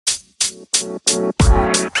Welcome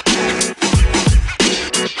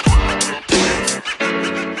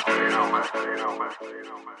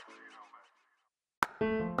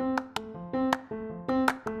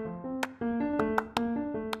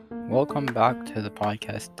back to the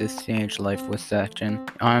podcast, This Teenage Life with Sachin.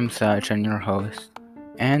 I'm Sachin, your host,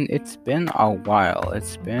 and it's been a while.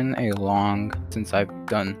 It's been a long since I've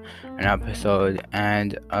done an episode,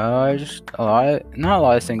 and not a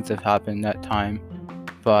lot of things have happened that time,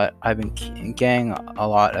 but I've been getting a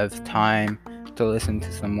lot of time to listen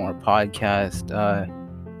to some more podcasts.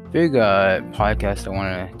 Big podcast I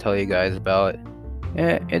want to tell you guys about.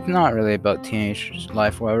 It's not really about teenage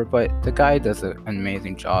life, whatever, but the guy does an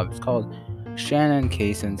amazing job. It's called Shannon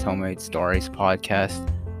Cason's Homemade Stories podcast.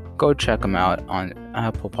 Go check him out on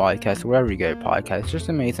Apple Podcasts, wherever you get your podcasts. Just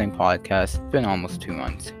amazing podcast. It's been almost 2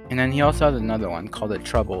 months. And then he also has another one called the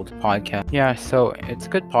Troubled podcast. Yeah, so it's a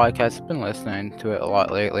good podcast. I've been listening to it a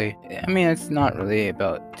lot lately. I mean, it's not really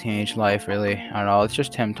about teenage life really at all. It's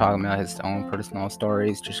just him talking about his own personal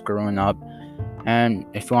stories, just growing up. And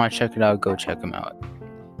if you want to check it out, go check him out.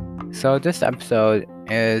 So this episode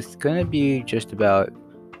is going to be just about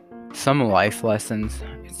some life lessons.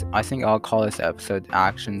 I think I'll call this episode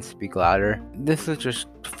Actions Speak Louder. This is just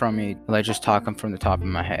from me, like just talking from the top of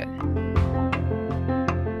my head.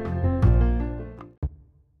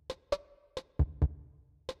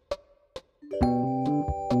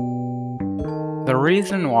 The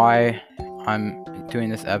reason why I'm doing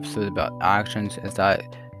this episode about actions is that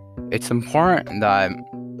it's important that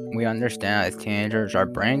we understand as teenagers our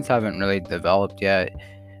brains haven't really developed yet,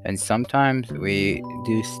 and sometimes we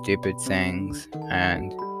do stupid things,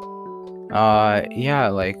 and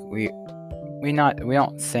we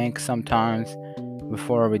don't think sometimes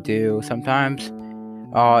before we do. Sometimes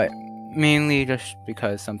mainly just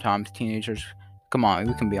because sometimes teenagers, come on,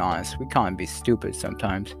 we can be honest, we can't be stupid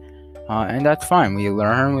sometimes, and that's fine. We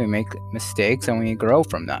learn, we make mistakes, and we grow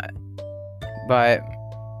from that. But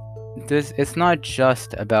it's not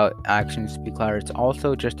just about actions speak louder. It's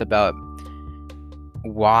also just about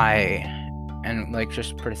why and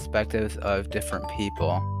just perspectives of different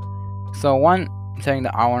people. So one thing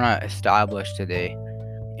that I want to establish today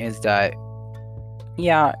is that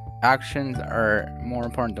actions are more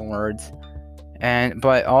important than words,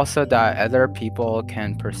 but also that other people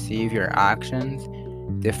can perceive your actions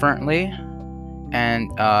differently,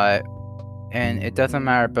 and it doesn't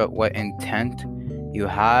matter about what intent you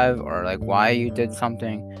have or why you did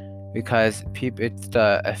something, because it's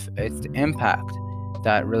the impact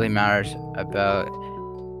that really matters about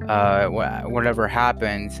whatever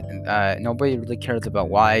happens. Nobody really cares about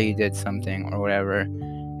why you did something or whatever.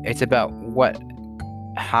 It's about what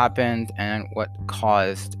happened and what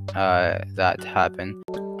caused that to happen.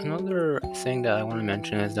 Another thing that I want to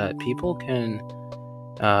mention is that people can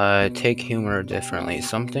take humor differently.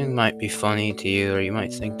 Something might be funny to you, or you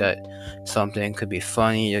might think that something could be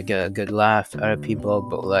funny, you get a good laugh out of people,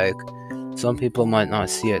 but some people might not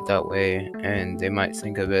see it that way, and they might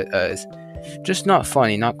think of it as just not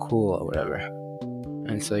funny, not cool, or whatever.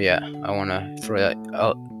 And so I want to throw that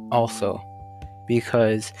out also,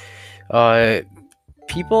 because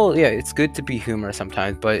people, it's good to be humorous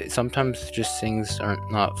sometimes, but sometimes just things are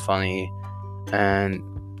not funny and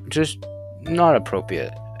just not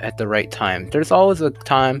appropriate at the right time. There's always a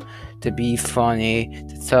time to be funny,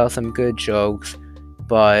 to tell some good jokes,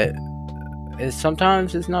 but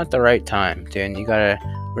sometimes it's not the right time, and you gotta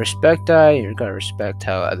respect that. You gotta respect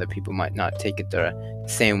how other people might not take it the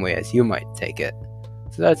same way as you might take it.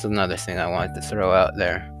 So that's another thing I wanted to throw out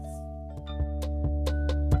there.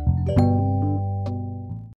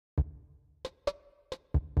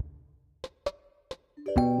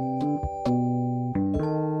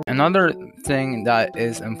 Another thing that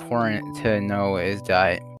is important to know is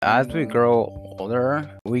that as we grow older,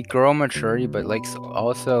 we grow maturity, but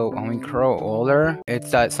also when we grow older,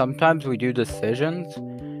 it's that sometimes we do decisions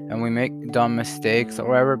and we make dumb mistakes or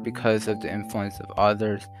whatever because of the influence of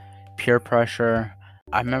others, peer pressure.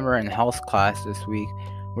 I remember in health class this week,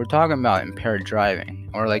 we're talking about impaired driving,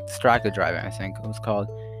 or distracted driving, I think it was called.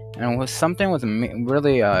 And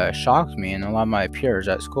really shocked me and a lot of my peers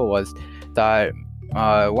at school was that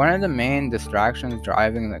one of the main distractions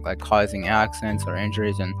driving, causing accidents or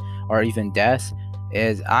injuries or even deaths,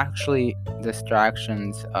 is actually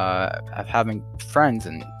distractions of having friends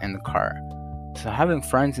in the car. So having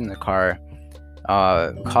friends in the car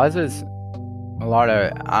causes a lot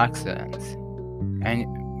of accidents, and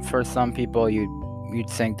for some people you'd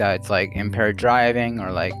think that it's impaired driving or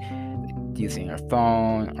using your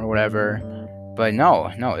phone or whatever. But no,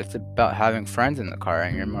 it's about having friends in the car,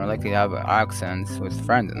 and you're more likely to have accidents with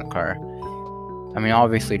friends in the car. I mean,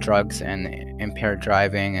 obviously drugs and impaired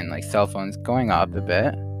driving and like cell phones going up a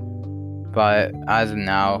bit, but as of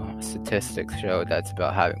now, statistics show that's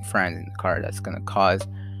about having friends in the car that's going to cause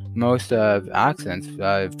most of accidents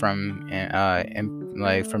from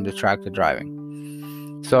distracted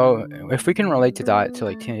driving. So if we can relate to that to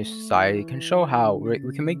like teenage society, it can show how we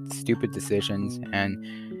can make stupid decisions and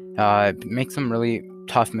make some really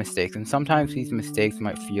tough mistakes. And sometimes these mistakes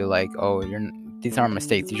might feel like, oh, these aren't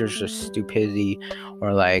mistakes, these are just stupidity,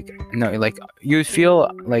 or like no, like you feel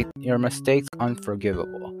like your mistakes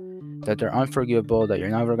unforgivable, that they're unforgivable, that you're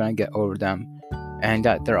never gonna get over them, and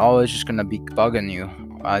that they're always just gonna be bugging you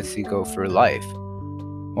as you go through life.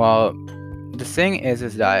 Well, the thing is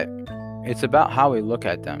that it's about how we look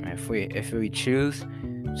at them. If we choose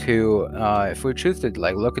to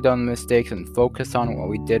like look at those mistakes and focus on what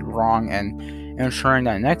we did wrong, and ensuring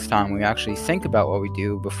that next time we actually think about what we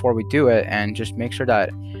do before we do it, and just make sure that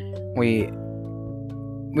we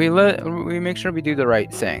make sure we do the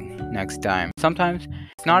right thing next time. Sometimes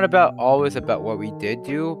it's not always about what we did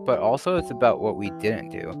do, but also it's about what we didn't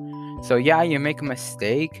do. So yeah, you make a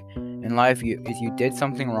mistake in life, if you did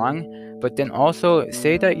something wrong, but then also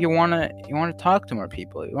say that you wanna talk to more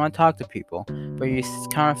people, you wanna talk to people, but you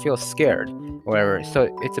kind of feel scared, or whatever.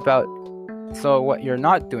 So what you're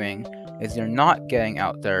not doing is you're not getting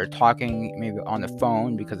out there talking maybe on the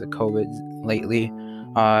phone because of COVID lately.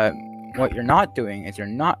 What you're not doing is you're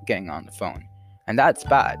not getting on the phone, and that's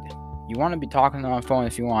bad. You want to be talking on the phone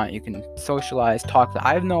if you want. You can socialize, talk.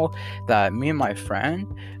 I know that me and my friend,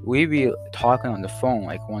 we be talking on the phone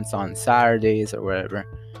like once on Saturdays or whatever,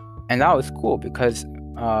 and that was cool because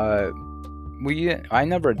I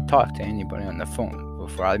never talked to anybody on the phone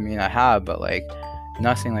before. I mean, I have, but like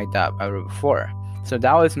nothing like that ever before. So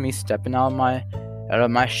that was me stepping out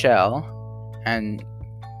of my shell and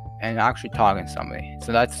actually talking to somebody.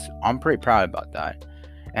 So I'm pretty proud about that.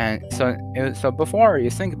 And so before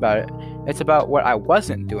you think about it, it's about what I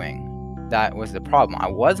wasn't doing that was the problem. I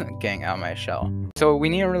wasn't getting out of my shell. So we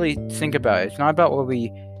need to really think about it. It's not about what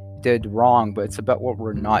we did wrong, but it's about what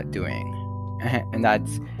we're not doing. And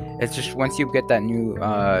it's just once you get that new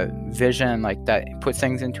vision, like that puts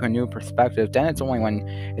things into a new perspective, then it's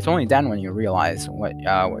only then when you realize what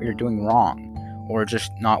you're doing wrong or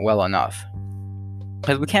just not well enough.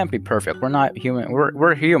 Because we can't be perfect. We're not human.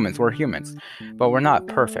 We're humans. We're humans, but we're not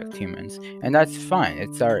perfect humans, and that's fine.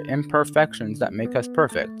 It's our imperfections that make us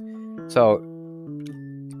perfect. So,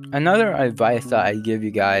 another advice that I give you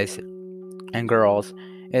guys and girls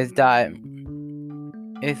is that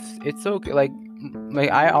if it's okay, like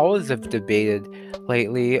I always have debated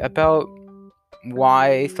lately about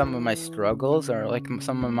why some of my struggles or like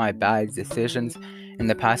some of my bad decisions in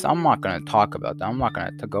the past. I'm not going to talk about them. I'm not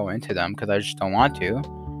going to go into them because I just don't want to.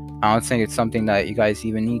 I don't think it's something that you guys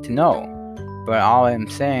even need to know. But all I'm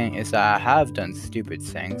saying is that I have done stupid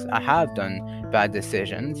things. I have done bad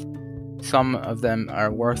decisions. Some of them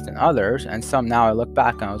are worse than others, and some now I look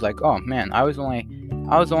back and I was like, oh man, I was only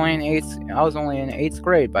in eighth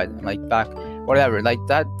grade, but like back whatever, like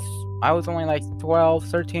that's I was only like 12,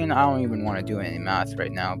 13. I don't even want to do any math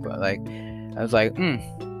right now, but like I was like, oh,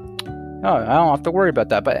 I don't have to worry about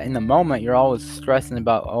that. But in the moment, you're always stressing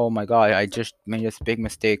about, oh my god, I just made this big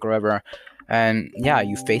mistake or whatever. And yeah,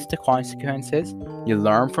 you face the consequences, you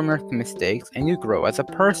learn from your mistakes, and you grow as a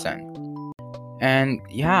person. And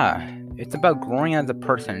yeah, it's about growing as a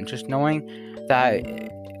person, just knowing that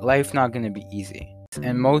life's not going to be easy.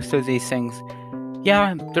 And most of these things,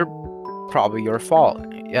 yeah, they're probably your fault.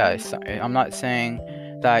 Yeah, I'm not saying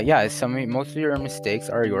that, yeah, most of your mistakes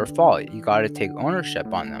are your fault. You got to take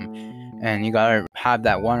ownership on them. And you gotta have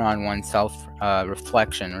that one-on-one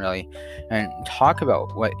self-reflection, really, and talk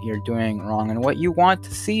about what you're doing wrong and what you want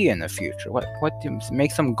to see in the future.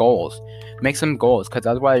 Make some goals, because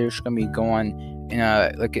otherwise you're just gonna be going in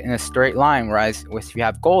a straight line. Whereas if you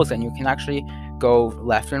have goals, then you can actually go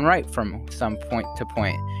left and right from some point to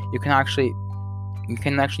point. You can actually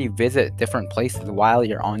visit different places while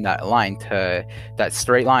you're on that line, to that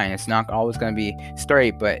straight line. It's not always going to be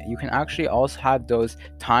straight, but you can actually also have those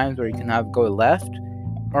times where you can go left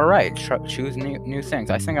or right, choose new things.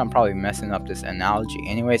 I think I'm probably messing up this analogy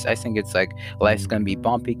anyways. I think it's like life's going to be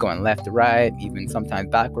bumpy, going left to right, even sometimes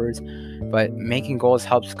backwards, but making goals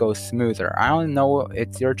helps go smoother. I don't know,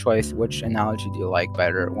 it's your choice which analogy do you like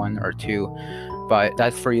better, one or two, but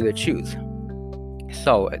that's for you to choose.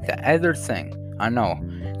 So the other thing, I know,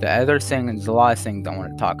 there's a lot of things I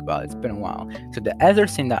want to talk about. It's been a while. So the other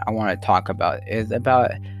thing that I want to talk about is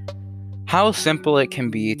about how simple it can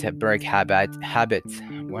be to break habits.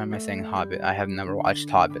 Why am I saying Hobbit? I have never watched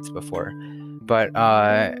Hobbits before. But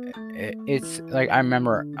it's like I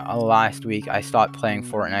remember last week I stopped playing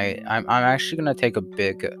Fortnite. I'm actually gonna take a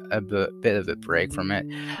bit of a break from it.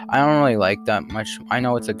 I don't really like that much. I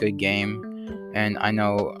know it's a good game, and I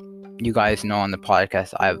know you guys know on the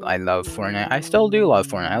podcast I love Fortnite. I still do love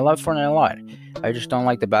Fortnite. I love Fortnite a lot. I just don't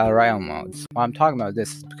like the battle royale modes. Why I'm talking about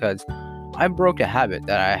this is because I broke a habit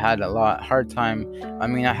that I had a lot hard time. I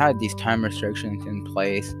mean, I had these time restrictions in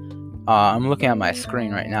place. I'm looking at my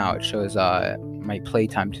screen right now. It shows my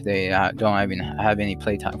playtime today. I don't even have any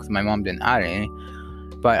playtime because my mom didn't add any.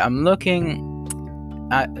 But I'm looking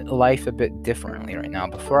at life a bit differently right now.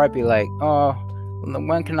 Before I'd be like, oh,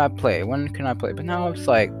 when can I play? When can I play? But now it's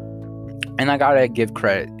like, and I gotta give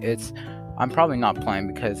credit. I'm probably not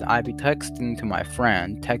playing because I'd be texting my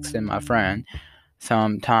friend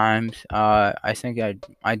sometimes. I think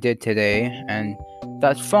I did today, and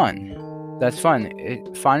that's fun.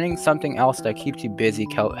 Finding something else that keeps you busy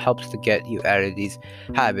helps to get you out of these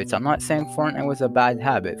habits. I'm not saying Fortnite was a bad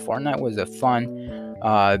habit. Fortnite was a fun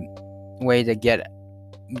way to get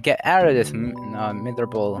out of this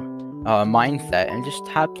miserable mindset and just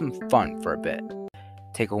have some fun for a bit.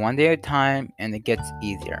 Take it one day at a time, and it gets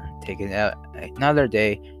easier. Take it another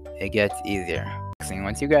day, it gets easier.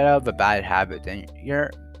 Once you get out of a bad habit, then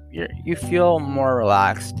you feel more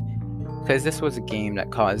relaxed. Because this was a game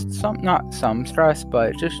that caused not some stress,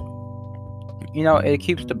 but just, it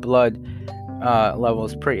keeps the blood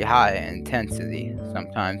levels pretty high in intensity.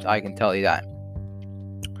 Sometimes I can tell you that.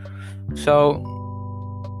 So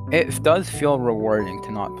it does feel rewarding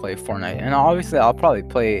to not play Fortnite, and obviously I'll probably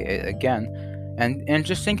play it again. And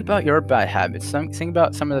just think about your bad habits. Think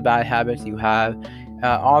about some of the bad habits you have.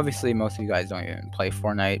 Obviously, most of you guys don't even play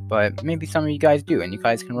Fortnite, but maybe some of you guys do, and you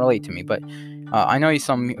guys can relate to me. But I know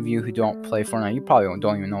some of you who don't play Fortnite, you probably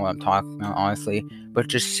don't even know what I'm talking about, honestly. But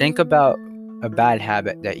just think about a bad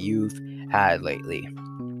habit that you've had lately.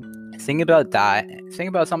 Think about that. Think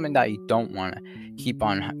about something that you don't want to keep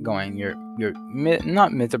on going. You're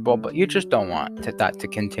not miserable, but you just don't want that to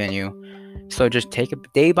continue. So just take it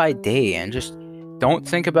day by day, and just don't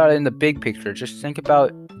think about it in the big picture. Just think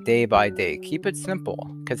about day by day. Keep it simple,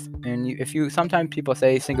 because sometimes people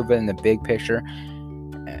say think of it in the big picture,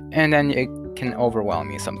 and then it can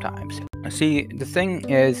overwhelm you sometimes. See, the thing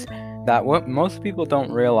is that what most people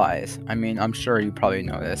don't realize, I mean, I'm sure you probably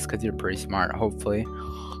know this because you're pretty smart, hopefully,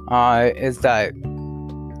 is that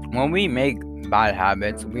when we make bad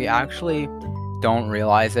habits, we actually don't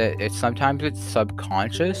realize it. Sometimes it's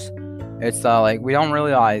subconscious. It's like we don't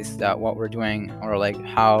realize that what we're doing, or like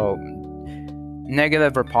how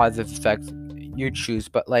negative or positive effects you choose.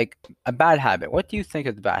 But like a bad habit, what do you think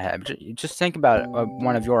is a bad habit? Just think about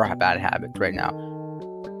one of your bad habits right now.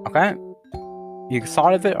 Okay, you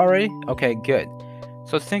thought of it already? Okay, good.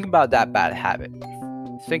 So think about that bad habit.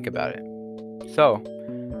 Think about it. So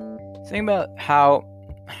think about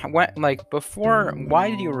before,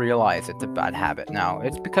 why did you realize it's a bad habit now?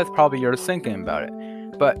 It's because probably you're thinking about it.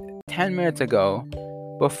 But 10 minutes ago,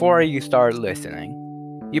 before you started listening,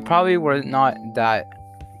 you probably were not that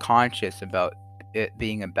conscious about it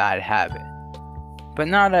being a bad habit. But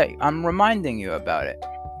now that I'm reminding you about it,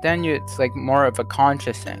 then it's like more of a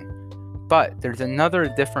conscious thing. But there's another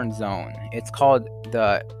different zone. It's called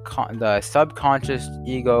the subconscious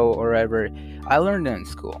ego, or whatever. I learned it in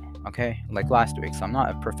school, okay? Like last week, so I'm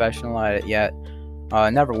not a professional at it yet.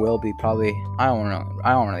 Never will be, probably. I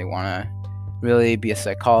don't really want to really be a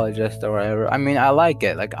psychologist or whatever. I mean, I like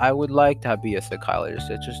it. Like, I would like to be a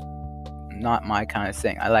psychologist. It's just not my kind of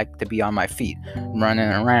thing. I like to be on my feet, running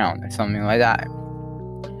around or something like that.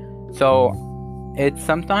 So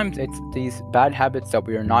sometimes it's these bad habits that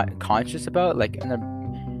we are not conscious about, like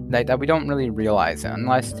that we don't really realize it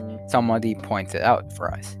unless somebody points it out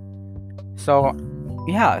for us. So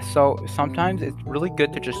yeah, so sometimes it's really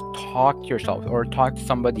good to just talk to yourself or talk to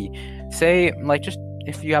somebody. Say, like, just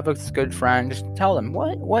if you have a good friend, just tell them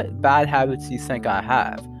what bad habits you think I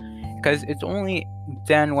have, because it's only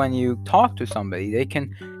then when you talk to somebody they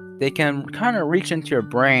can kind of reach into your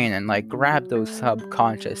brain and like grab those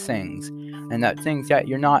subconscious things and that things that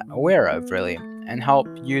you're not aware of really, and help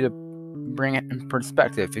you to bring it in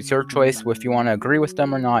perspective. It's your choice if you want to agree with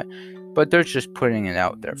them or not, but they're just putting it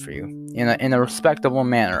out there for you in a respectable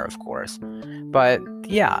manner, of course. But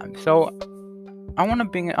yeah, so I want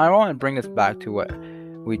to bring this back to what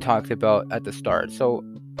we talked about at the start. So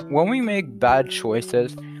when we make bad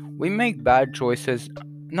choices,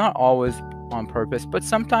 not always on purpose, but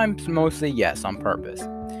sometimes, mostly, yes, on purpose.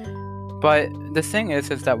 But the thing is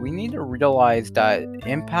that we need to realize that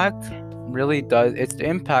impact really does. It's the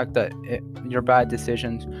impact that your bad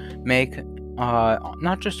decisions make,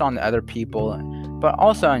 not just on the other people but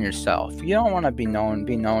also on yourself. You don't want to be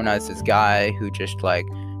known as this guy who just like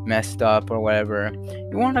messed up or whatever.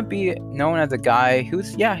 You want to be known as a guy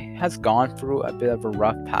who's has gone through a bit of a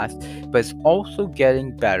rough past, but is also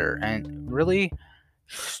getting better and really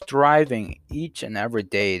striving each and every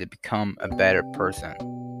day to become a better person,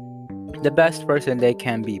 the best person they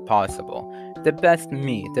can be possible, the best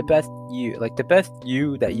me, the best you, like the best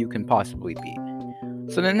you that you can possibly be.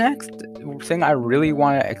 So the next thing I really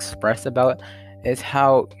want to express about is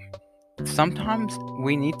how sometimes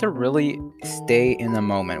we need to really stay in the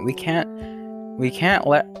moment. We can't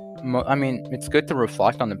let it's good to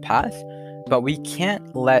reflect on the past, but we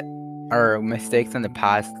can't let our mistakes in the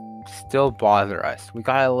past still bother us.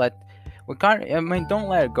 Don't let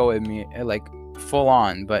it go like full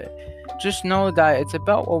on, but just know that it's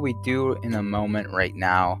about what we do in the moment right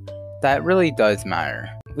now that really does matter.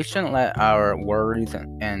 We shouldn't let our worries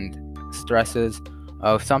and stresses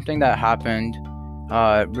of something that happened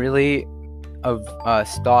really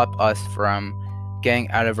stop us from getting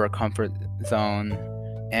out of our comfort zone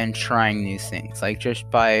and trying new things, like just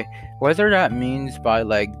by whether that means by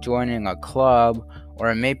like joining a club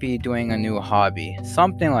or maybe doing a new hobby,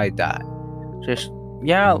 something like that. Just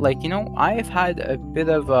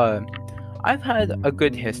I've had a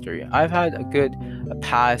good history. I've had a good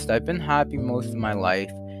past. I've been happy most of my life.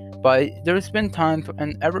 But there's been times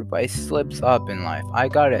when everybody slips up in life. I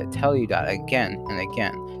gotta tell you that again and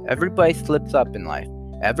again. Everybody slips up in life.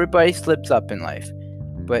 Everybody slips up in life.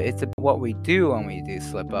 But it's what we do when we do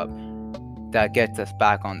slip up that gets us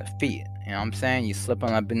back on the feet. You know what I'm saying? You slip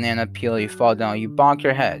on a banana peel, you fall down, you bonk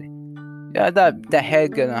your head. Yeah, the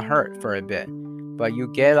head gonna hurt for a bit. But you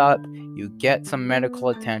get up, you get some medical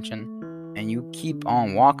attention, and you keep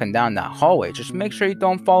on walking down that hallway. Just make sure you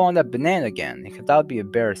don't fall on that banana again, because that would be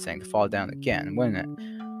embarrassing to fall down again, wouldn't it?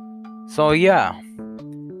 So yeah,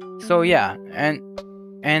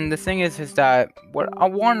 and the thing is that what I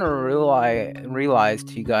want to realize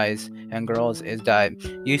to you guys and girls is that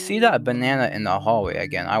you see that banana in the hallway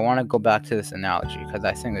again. I want to go back to this analogy because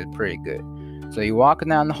I think it's pretty good. So you're walking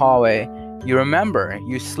down the hallway, you remember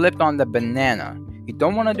you slipped on the banana. You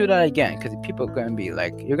don't want to do that again, because people are gonna be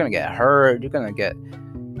like, you're gonna get hurt. You're gonna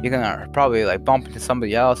probably like bump into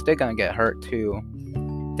somebody else. They're gonna get hurt too.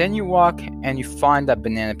 Then you walk and you find that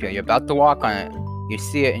banana peel. You're about to walk on it. You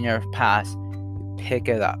see it in your past. You pick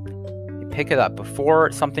it up. You pick it up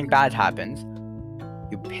before something bad happens.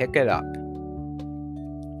 You pick it up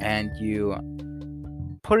and you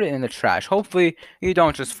put it in the trash. Hopefully you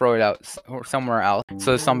don't just throw it out or somewhere else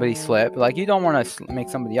so somebody slip. Like, you don't want to make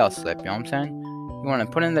somebody else slip. You know what I'm saying? You want to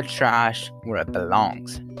put it in the trash where it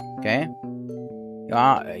belongs. Okay?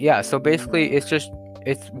 So basically it's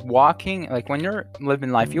walking, like when you're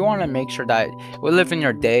living life, you want to make sure that we live in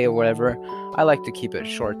your day or whatever. I like to keep it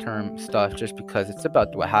short-term stuff just because it's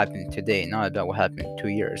about what happened today, not about what happened 2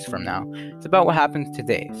 years from now. It's about what happens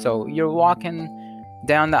today. So you're walking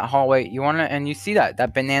down that hallway, and you see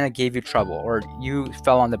that banana gave you trouble, or you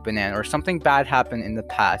fell on the banana, or something bad happened in the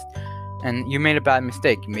past and you made a bad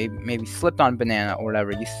mistake. You maybe slipped on banana or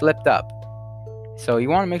whatever. You slipped up. So you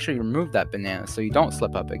want to make sure you remove that banana so you don't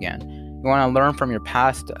slip up again. You want to learn from your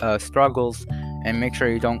past struggles and make sure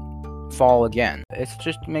you don't fall again. It's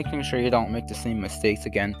just making sure you don't make the same mistakes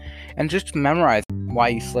again, and just memorize why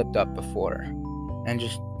you slipped up before, and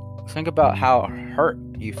just think about how hurt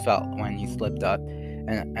you felt when you slipped up,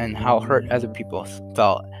 and how hurt other people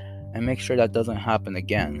felt, and make sure that doesn't happen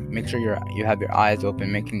again. Make sure you have your eyes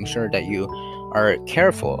open, making sure that you are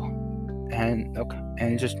careful,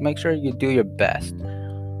 and just make sure you do your best.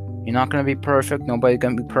 You're not gonna be perfect. Nobody's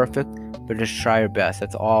gonna be perfect, but just try your best.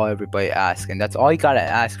 That's all everybody asks, and that's all you gotta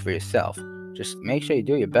ask for yourself. Just make sure you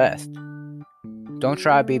do your best. Don't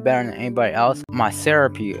try to be better than anybody else. My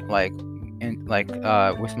therapy,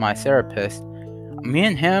 with my therapist, me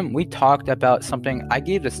and him, we talked about something. I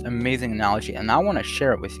gave this amazing analogy, and I want to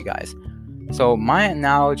share it with you guys. So my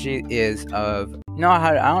analogy is of,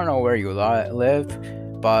 I don't know where you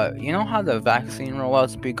live, but you know how the vaccine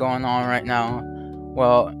rollouts be going on right now?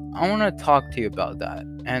 Well, I want to talk to you about that.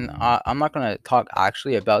 And I'm not going to talk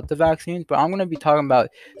actually about the vaccines, but I'm going to be talking about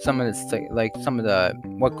some of the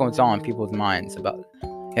what goes on in people's minds about it.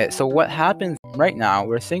 Okay, so what happens right now,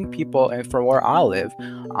 we're seeing people, and for where I live,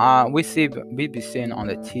 we'd be seeing on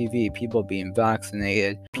the TV people being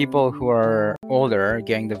vaccinated, people who are older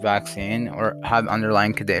getting the vaccine or have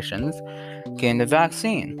underlying conditions getting the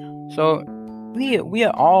vaccine. So we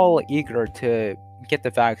are all eager to get the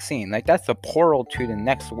vaccine. Like, that's the portal to the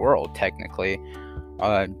next world, technically.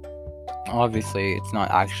 Obviously, it's not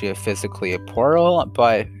actually physically a portal,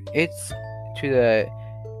 but it's to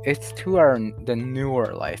it's to the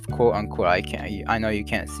newer life, quote unquote. I know you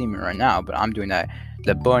can't see me right now, but I'm doing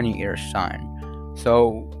the bunny ear sign.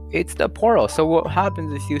 So it's the portal. So what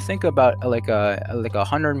happens is you think about like a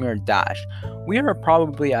 100-meter dash. We are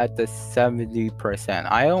probably at the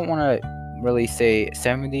 70%. I don't want to really say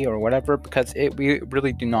 70 or whatever, because we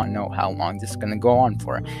really do not know how long this is going to go on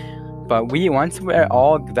for. But once we're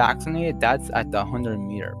all vaccinated, that's at the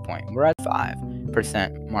 100-meter point. We're at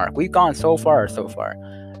 5% mark. We've gone so far.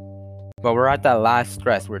 But we're at that last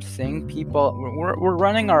stress. We're seeing people, we're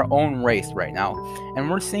running our own race right now.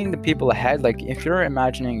 And we're seeing the people ahead. Like, if you're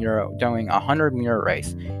imagining you're doing a 100-meter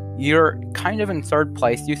race, you're kind of in third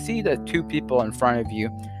place. You see the two people in front of you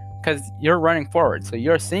because you're running forward. So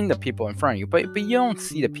you're seeing the people in front of you. But you don't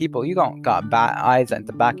see the people. You don't got eyes at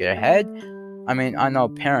the back of your head. I mean, I know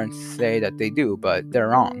parents say that they do, but they're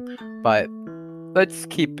wrong. But let's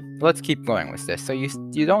keep going with this. So you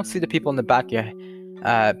don't see the people in the back of your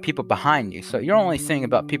people behind you. So you're only seeing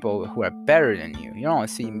about people who are better than you. You don't only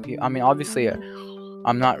see people. I mean, obviously,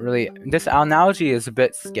 I'm not really. This analogy is a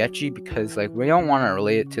bit sketchy because like we don't want to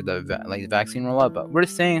relate it to the vaccine rollout, but we're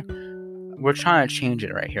trying to change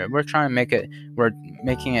it right here. We're trying to make it. We're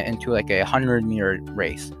making it into like a 100-meter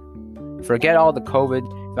race. Forget all the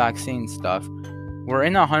COVID vaccine stuff. We're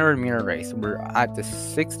in a 100-meter race. We're at the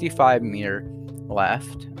 65-meter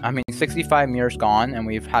left. I mean, 65 meters gone, and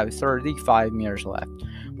we've had 35 meters left.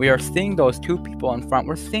 We are seeing those two people in front.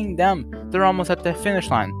 We're seeing them. They're almost at the finish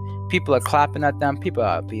line. People are clapping at them. People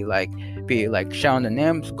be like shouting the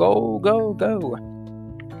names. Go, go, go.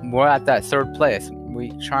 We're at that third place.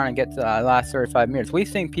 We trying to get to the last 35 meters. We're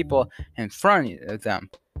seeing people in front of them,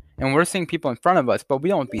 and we're seeing people in front of us, but we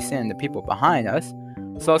don't be seeing the people behind us.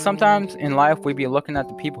 So sometimes in life, we be looking at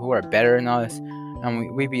the people who are better than us,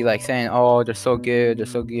 and we be like saying, oh, they're so good,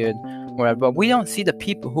 whatever. But we don't see the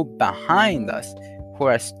people who behind us who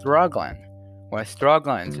are struggling.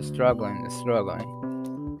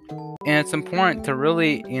 And it's important to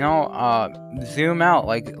really, zoom out,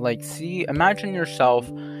 imagine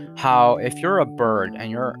yourself how if you're a bird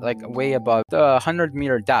and you're like way above the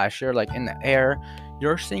 100-meter dash, you're like in the air,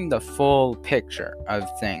 you're seeing the full picture of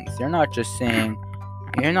things. You're not just seeing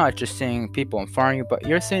people in front of you, but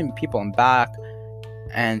you're seeing people in back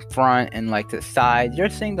and front and like to the side. You're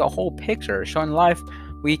seeing the whole picture. So in life,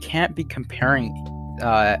 we can't be comparing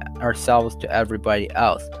ourselves to everybody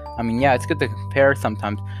else. I mean, yeah, it's good to compare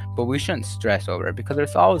sometimes, but we shouldn't stress over it because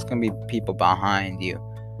there's always going to be people behind you.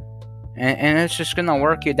 And it's just going to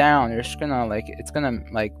work you down. You're just going to it's going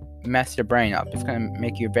to mess your brain up. It's going to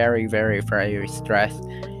make you very, very, very stressed.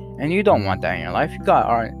 And you don't want that in your life.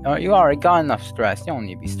 You already got enough stress. You don't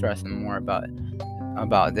need to be stressing more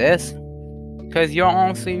about this. Because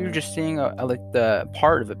you're just seeing the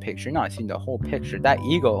part of a picture. You're not seeing the whole picture. That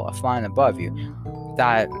eagle flying above you,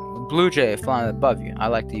 that blue jay flying above you. I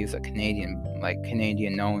like to use a Canadian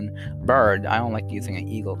known bird. I don't like using an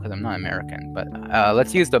eagle because I'm not American. But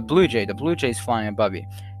let's use the blue jay. The blue jay's flying above you.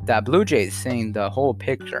 That blue jay is seeing the whole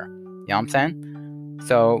picture. You know what I'm saying?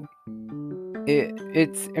 So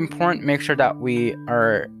it's important to make sure that we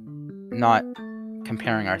are not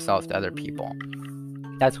comparing ourselves to other people.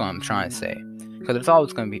 That's what I'm trying to say. Because there's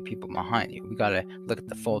always going to be people behind you. We got to look at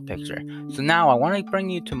the full picture. So now I want to bring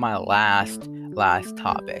you to my last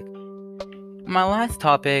topic. My last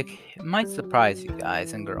topic might surprise you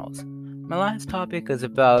guys and girls. My last topic is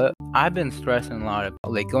about, I've been stressing a lot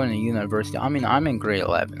about going to university. I mean, I'm in grade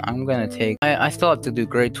 11. I'm going to take, I still have to do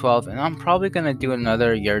grade 12, and I'm probably going to do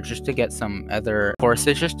another year just to get some other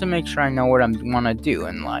courses, just to make sure I know what I want to do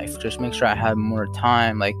in life. Just make sure I have more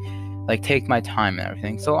time, like take my time and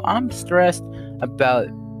everything. So I'm stressed about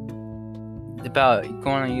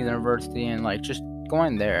going to university and just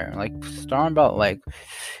going there, starting about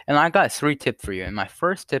and I got 3 tips for you. And my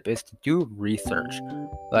first tip is to do research.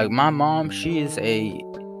 My mom, she is a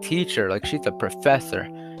teacher, she's a professor,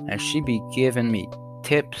 and she be giving me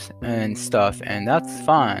tips and stuff, and that's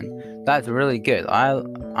fine. That's really good.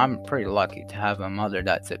 I'm pretty lucky to have a mother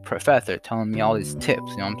that's a professor telling me all these tips,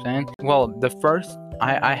 you know what I'm saying? Well, the first,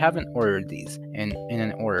 I haven't ordered these in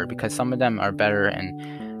an order because some of them are better and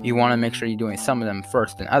you want to make sure you're doing some of them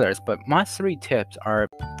first than others. But my 3 tips are,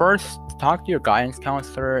 first, talk to your guidance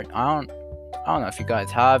counselor. I don't know if you guys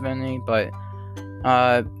have any, but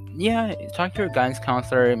yeah, talk to your guidance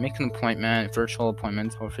counselor, make an appointment, virtual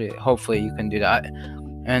appointments. Hopefully you can do that.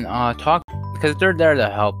 And talk, because they're there to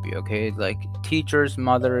help you, okay? Teachers,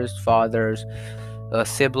 mothers, fathers,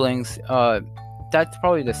 siblings. That's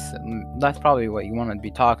probably what you want to be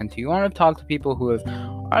talking to. You want to talk to people who are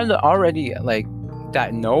already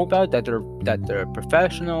that know about that they're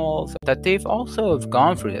professionals, that they've also have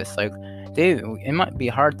gone through this. it might be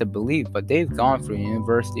hard to believe, but they've gone through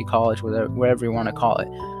university, college, whatever you want to call it.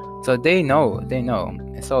 So they know.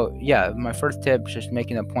 So yeah, my first tip is just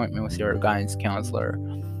make an appointment with your guidance counselor.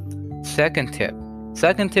 Second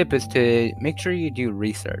tip is to make sure you do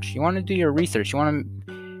research. You want to do your research. You want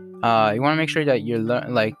to make sure that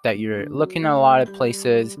you're looking at a lot of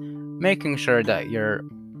places, making sure that you're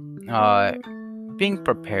being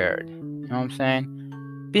prepared. You know what I'm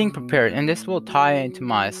saying? Being prepared. And this will tie into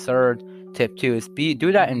my third tip too, is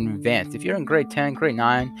do that in advance. If you're in grade 10, grade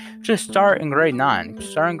 9, just start in grade 9.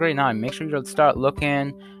 Make sure you start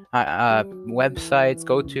looking at websites.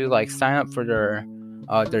 Go to sign up for their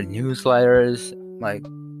newsletters.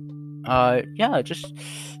 Just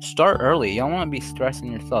start early. You don't want to be stressing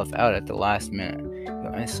yourself out at the last minute.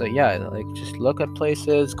 And so just look at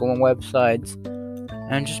places, go on websites,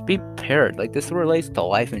 and just be prepared. This relates to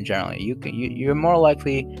life in general. You're more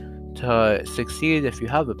likely to succeed if you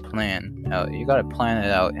have a plan. You gotta plan it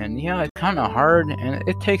out, and it's kind of hard and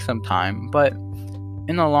it takes some time, but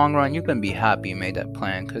in the long run you can be happy you made that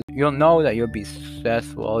plan, because you'll know that you'll be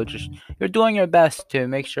successful. You're doing your best to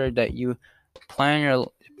make sure that you plan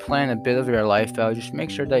a bit of your life out. Just make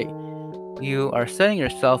sure that you are setting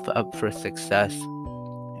yourself up for success.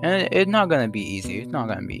 And it's not gonna be easy.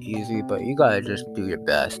 But you gotta just do your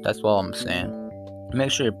best. That's all I'm saying. Make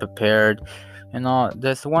sure you're prepared. And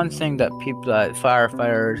there's one thing that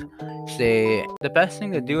firefighters say: the best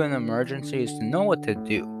thing to do in an emergency is to know what to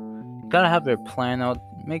do. You gotta have your plan out.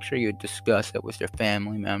 Make sure you discuss it with your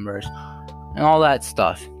family members and all that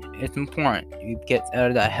stuff. It's important. You get out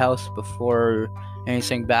of that house before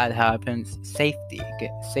anything bad happens. Safety.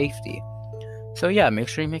 So yeah, make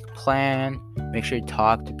sure you make a plan. Make sure you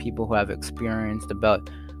talk to people who have experience about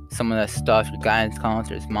some of that stuff. Your guidance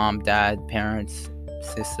counselors, mom, dad, parents,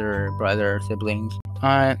 sister, brother, siblings.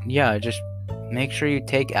 Just make sure you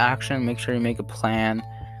take action. Make sure you make a plan,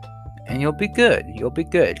 and you'll be good.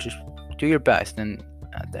 Just do your best, and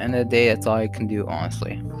at the end of the day, that's all you can do,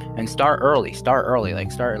 honestly. And start early. Start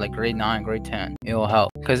grade 9, grade 10. It'll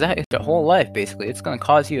help, because that is your whole life, basically. It's going to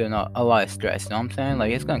cause you a lot of stress, you know what I'm saying?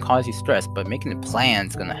 It's going to cause you stress, but making a plan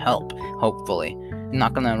is going to help, hopefully. It's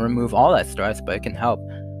not going to remove all that stress, but it can help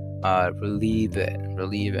relieve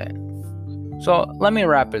it. So let me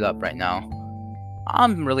wrap it up right now.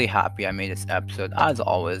 I'm really happy I made this episode, as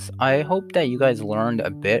always. I hope that you guys learned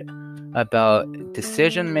a bit about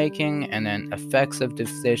decision making and then effects of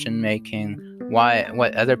decision making,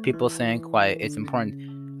 what other people think, why it's important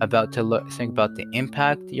think about the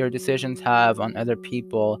impact your decisions have on other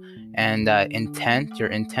people, and that your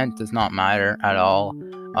intent does not matter at all.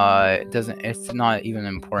 It's not even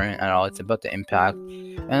important at all. It's about the impact.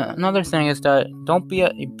 And another thing is that don't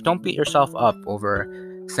beat yourself up over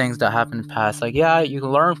things that happened in the past. You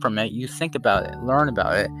learn from it, you think about it, learn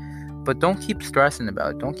about it, but don't keep stressing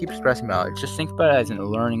about it. Just think about it as a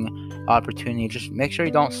learning opportunity. Just make sure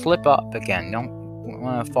you don't slip up again. Don't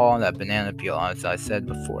want to fall on that banana peel, as I said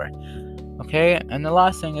before. Okay? And the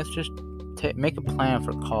last thing is just make a plan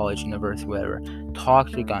for college, university, whatever. Talk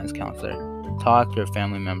to your guidance counselor. Talk to your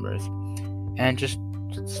family members. And just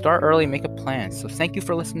start early, make a plan. So thank you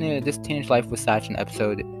for listening to This Teenage Life with Sachin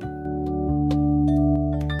episode